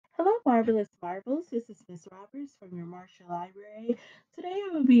Marvelous Marvels. This is Miss Roberts from your Marshall Library. Today I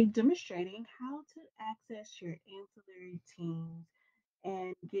will be demonstrating how to access your ancillary teams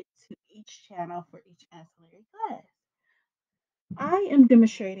and get to each channel for each ancillary class. I am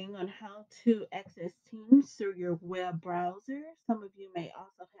demonstrating on how to access Teams through your web browser. Some of you may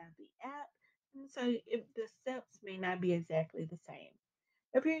also have the app, and so if the steps may not be exactly the same.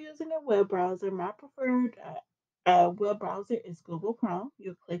 If you're using a web browser, my preferred web browser is Google Chrome.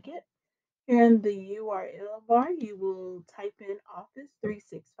 You'll click it. Here in the URL bar, you will type in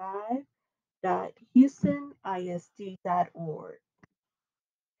office365.houstonisd.org.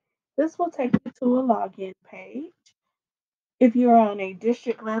 This will take you to a login page. If you're on a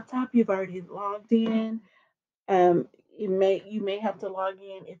district laptop, you've already logged in. You may have to log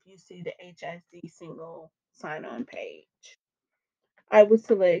in if you see the HIC single sign-on page. I would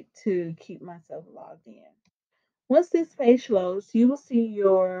select to keep myself logged in. Once this page loads, you will see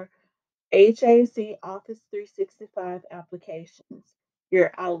your HAC Office 365 applications,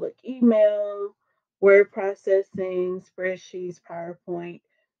 your Outlook email, word processing, spreadsheets, PowerPoint.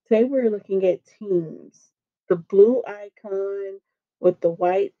 Today we're looking at Teams. The blue icon with the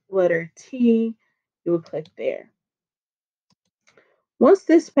white letter T, you will click there. Once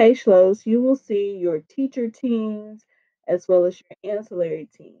this page loads, you will see your teacher teams as well as your ancillary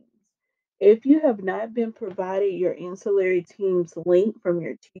teams. If you have not been provided your ancillary teams link from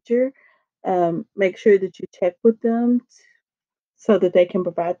your teacher, make sure that you check with them so that they can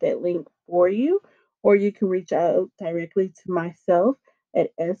provide that link for you, or you can reach out directly to myself at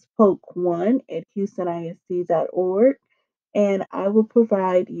spoke1 at houstonisd.org, and I will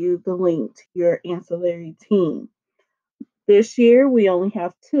provide you the link to your ancillary team. This year, we only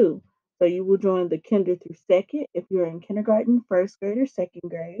have two. So you will join the kinder through second. If you're in kindergarten, first grade, or second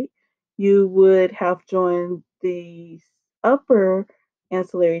grade, you would have joined the upper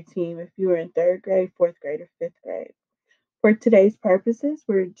ancillary team if you were in third grade, fourth grade, or fifth grade. For today's purposes,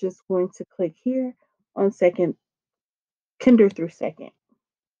 we're just going to click here on second, kinder through second.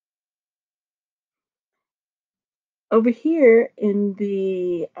 Over here in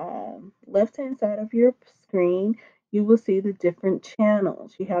the left-hand side of your screen, you will see the different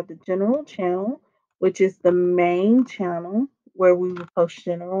channels. You have the general channel, which is the main channel where we will post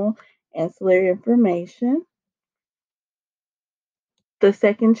general ancillary information. The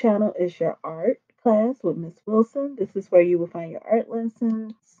second channel is your art class with Miss Wilson. This is where you will find your art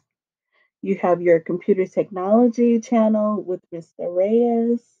lessons. You have your computer technology channel with Mr.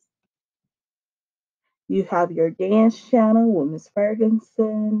 Reyes. You have your dance channel with Miss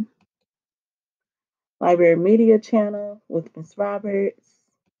Ferguson. Library Media Channel with Miss Roberts,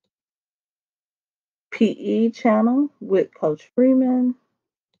 PE Channel with Coach Freeman,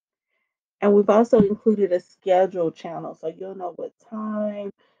 and we've also included a schedule channel so you'll know what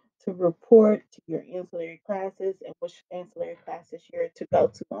time to report to your ancillary classes and which ancillary classes you're to go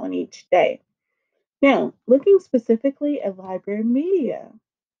to on each day. Now, looking specifically at Library Media,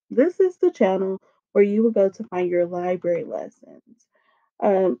 this is the channel where you will go to find your library lessons.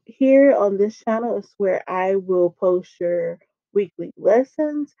 Here on this channel is where I will post your weekly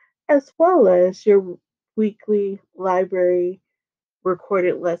lessons as well as your weekly library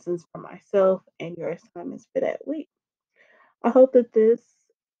recorded lessons for myself and your assignments for that week. I hope that this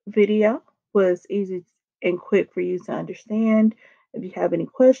video was easy and quick for you to understand. If you have any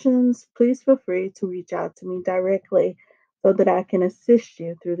questions, please feel free to reach out to me directly so that I can assist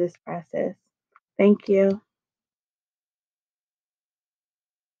you through this process. Thank you.